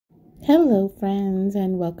Hello friends,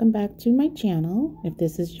 and welcome back to my channel. If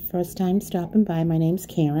this is your first time stopping by, my name's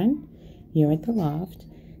Karen. You're at the loft,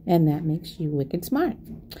 and that makes you wicked smart.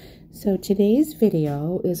 So today's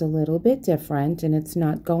video is a little bit different, and it's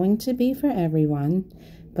not going to be for everyone,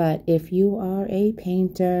 but if you are a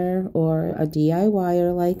painter or a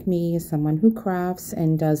DIYer like me, someone who crafts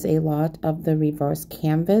and does a lot of the reverse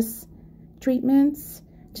canvas treatments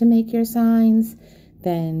to make your signs,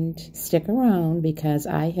 then stick around because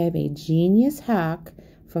I have a genius hack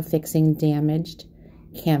for fixing damaged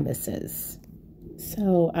canvases.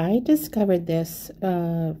 So I discovered this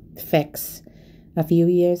fix a few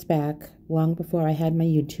years back, long before I had my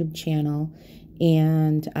YouTube channel,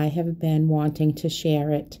 and I have been wanting to share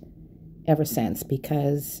it ever since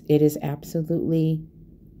because it is absolutely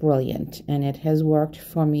brilliant and it has worked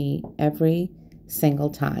for me every single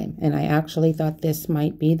time. And I actually thought this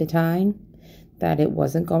might be the time that it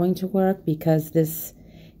wasn't going to work because this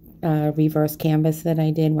reverse canvas that I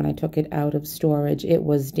did when I took it out of storage, it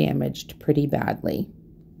was damaged pretty badly.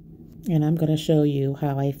 And I'm going to show you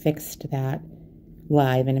how I fixed that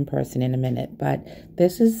live and in person in a minute. But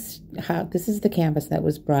this is the canvas that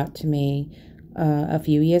was brought to me a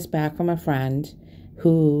few years back from a friend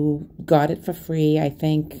who got it for free. I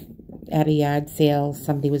think at a yard sale,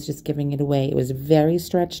 somebody was just giving it away. It was very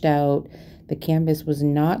stretched out. The canvas was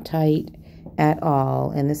not tight at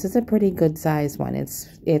all, and this is a pretty good size one.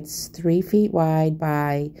 It's 3 feet wide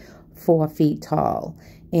by 4 feet tall,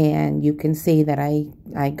 and you can see that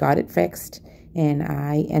I got it fixed, and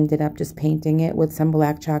I ended up just painting it with some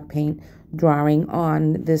black chalk paint, drawing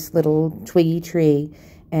on this little twiggy tree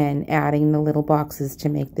and adding the little boxes to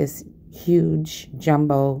make this huge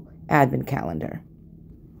jumbo advent calendar.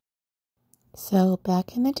 So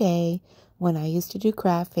back in the day, when I used to do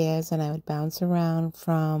craft fairs and I would bounce around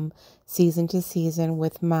from season to season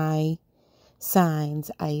with my signs,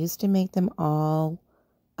 I used to make them all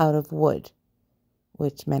out of wood,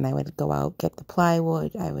 which meant I would go out, get the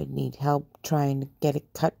plywood. I would need help trying to get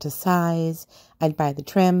it cut to size. I'd buy the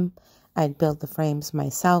trim. I'd build the frames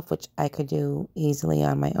myself, which I could do easily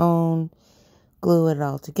on my own, glue it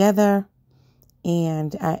all together.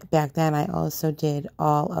 And back then I also did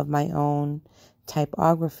all of my own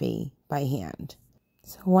typography by hand.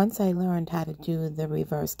 So once I learned how to do the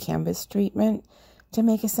reverse canvas treatment to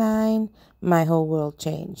make a sign, my whole world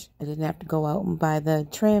changed. I didn't have to go out and buy the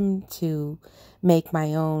trim to make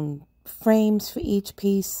my own frames for each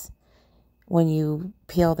piece. When you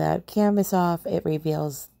peel that canvas off, it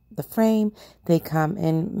reveals the frame. They come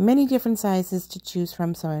in many different sizes to choose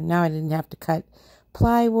from, so now I didn't have to cut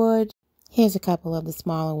plywood. Here's a couple of the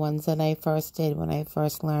smaller ones that I first did when I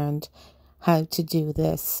first learned how to do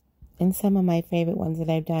this. And some of my favorite ones that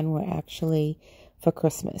I've done were actually for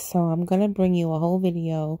Christmas. So I'm going to bring you a whole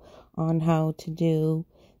video on how to do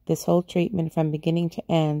this whole treatment from beginning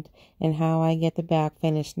to end and how I get the back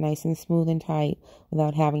finished nice and smooth and tight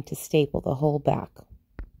without having to staple the whole back.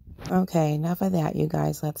 Okay, enough of that, you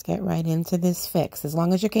guys. Let's get right into this fix. As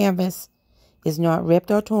long as your canvas is not ripped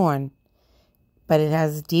or torn, but it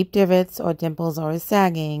has deep divots or dimples or is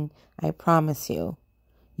sagging, I promise you,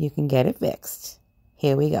 you can get it fixed.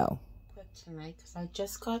 Here we go. Quick tonight, because I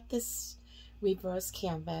just got this reverse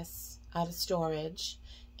canvas out of storage,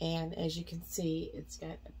 and as you can see, it's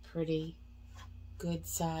got a pretty good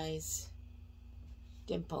size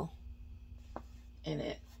dimple in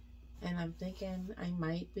it. And I'm thinking I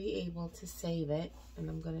might be able to save it, and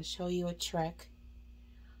I'm going to show you a trick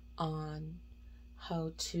on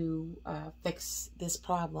how to fix this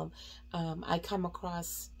problem. I come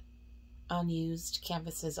across unused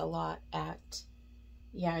canvases a lot at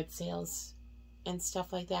yard sales and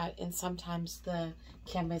stuff like that, and sometimes the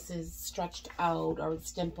canvas is stretched out or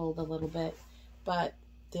it's dimpled a little bit, but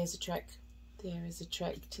there's a trick. There is a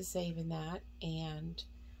trick to saving that, and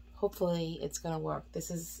hopefully it's going to work. This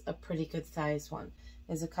is a pretty good size one.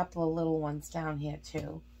 There's a couple of little ones down here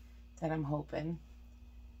too that I'm hoping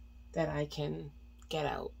that I can get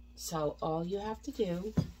out. So all you have to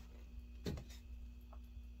do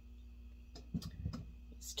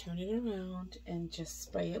is turn it around and just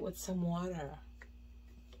spray it with some water.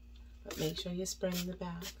 But make sure you're spraying the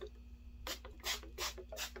back,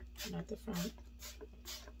 not the front.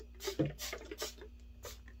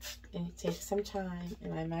 And it takes some time,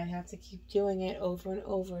 and I might have to keep doing it over and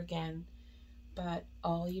over again. But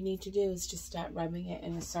all you need to do is just start rubbing it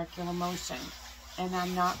in a circular motion. And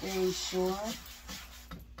I'm not really sure.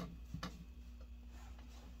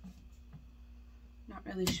 Not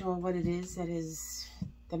really sure what it is that is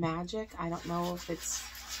the magic. I don't know if it's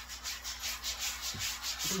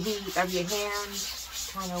the heat of your hand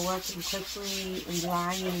kind of working quickly and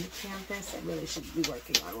drying the canvas. I really should be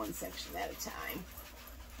working on one section at a time.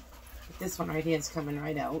 But this one right here is coming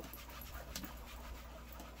right out.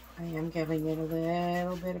 I am giving it a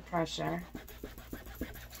little bit of pressure.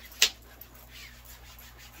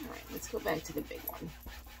 Alright, let's go back to the big one.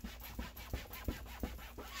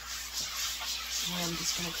 And I'm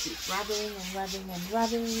just going to keep rubbing and rubbing and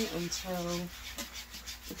rubbing until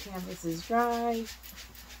the canvas is dry.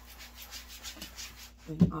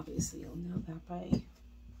 And obviously you'll know that by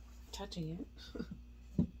touching it.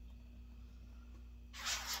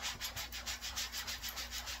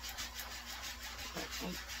 But I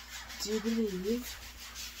do believe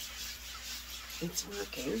it's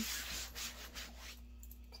working. You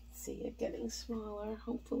can see it getting smaller,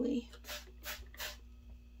 hopefully.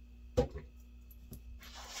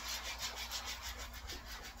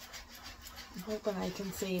 I'm hoping I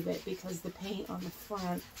can save it because the paint on the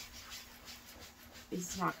front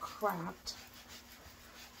is not cracked.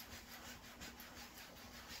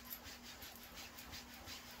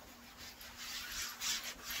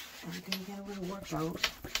 I'm gonna get a little workout.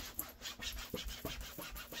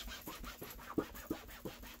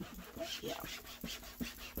 Yeah.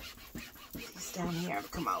 These down here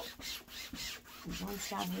have come out. The ones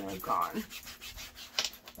down here are gone.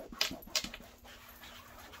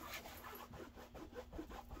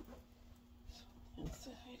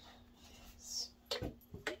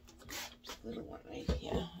 Little one right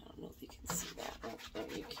here. I don't know if you can see that. Oh, no,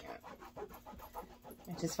 you can't.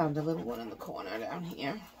 I just found a little one in the corner down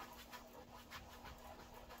here.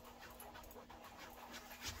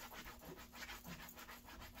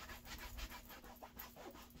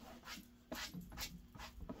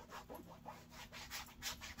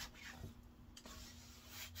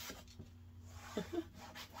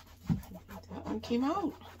 That one came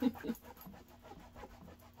out.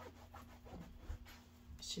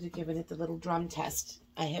 Should have given it the little drum test.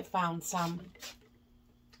 I have found some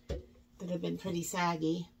that have been pretty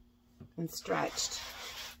saggy and stretched.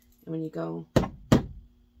 And when you go, you can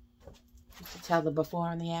tell the before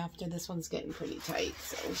and the after. This one's getting pretty tight,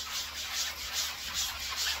 so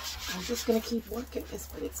I'm just going to keep working this,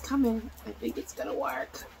 but it's coming. I think it's going to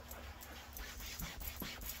work.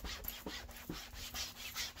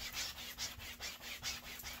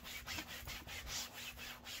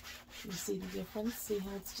 You see the difference? See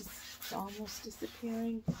how it's just almost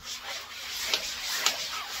disappearing?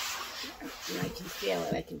 And I can feel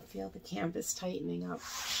it. I can feel the canvas tightening up.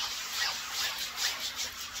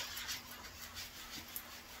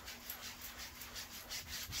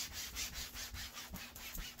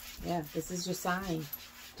 Yeah, this is your sign.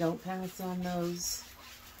 Don't pass on those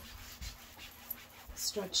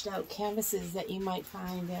stretched out canvases that you might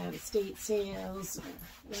find at estate sales,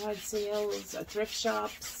 or yard sales, or thrift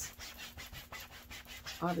shops.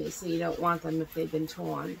 Obviously, you don't want them if they've been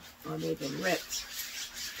torn or they've been ripped.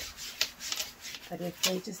 But if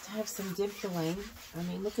they just have some dimpling, I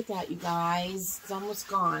mean, look at that, you guys. It's almost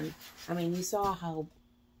gone. I mean, you saw how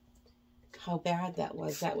bad that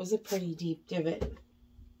was. That was a pretty deep divot in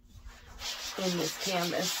this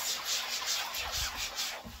canvas.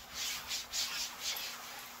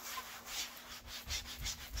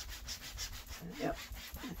 Yep,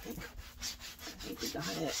 I think we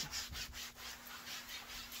got it.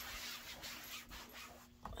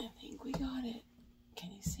 I think we got it.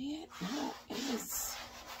 Can you see it? No, it is. I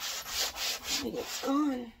think it's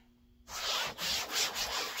gone.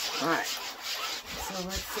 Alright. So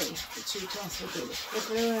let's see. The two tests we're going to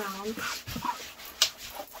flip it around.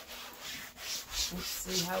 Let's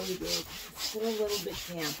see how we did. It's still a little bit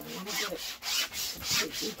damp. I want to get it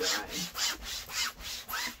completely dry.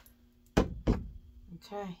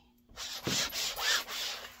 Okay.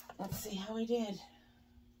 Let's see how we did.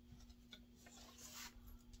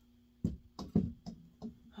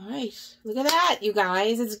 Alright, look at that, you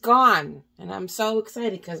guys. It's gone. And I'm so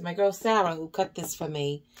excited because my girl Sarah, who cut this for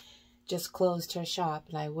me, just closed her shop,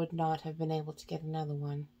 and I would not have been able to get another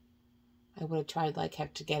one. I would have tried like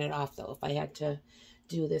heck to get it off, though, if I had to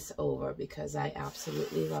do this over, because I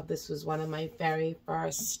absolutely love this. Was one of my very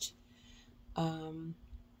first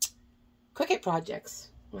Cricut projects.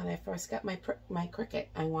 When I first got my Cricut,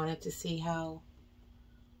 I wanted to see how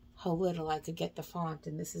little I could get the font,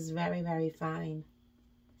 and this is very, very fine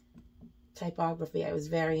typography. I was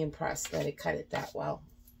very impressed that it cut it that well.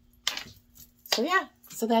 So yeah,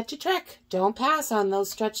 so that's your trick. Don't pass on those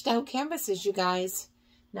stretched out canvases, you guys.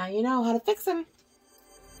 Now you know how to fix them.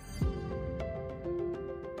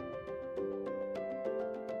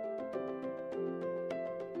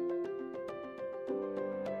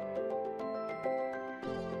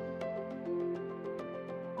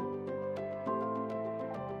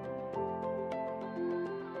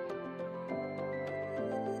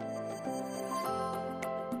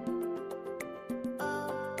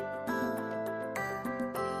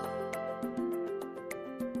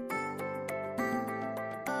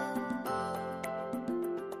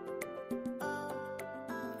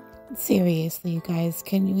 Seriously, you guys,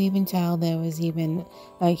 can you even tell there was even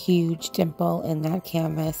a huge dimple in that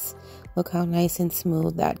canvas? Look how nice and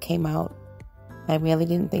smooth that came out. I really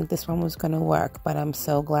didn't think this one was going to work, but I'm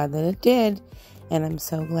so glad that it did. And I'm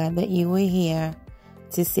so glad that you were here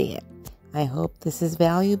to see it. I hope this is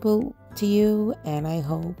valuable to you, and I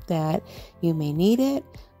hope that you may need it.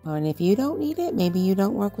 And if you don't need it, maybe you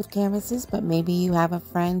don't work with canvases, but maybe you have a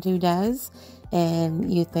friend who does,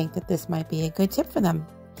 and you think that this might be a good tip for them.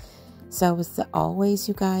 So as always,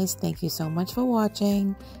 you guys, thank you so much for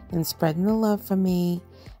watching and spreading the love for me.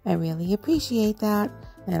 I really appreciate that,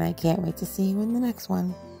 and I can't wait to see you in the next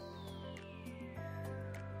one.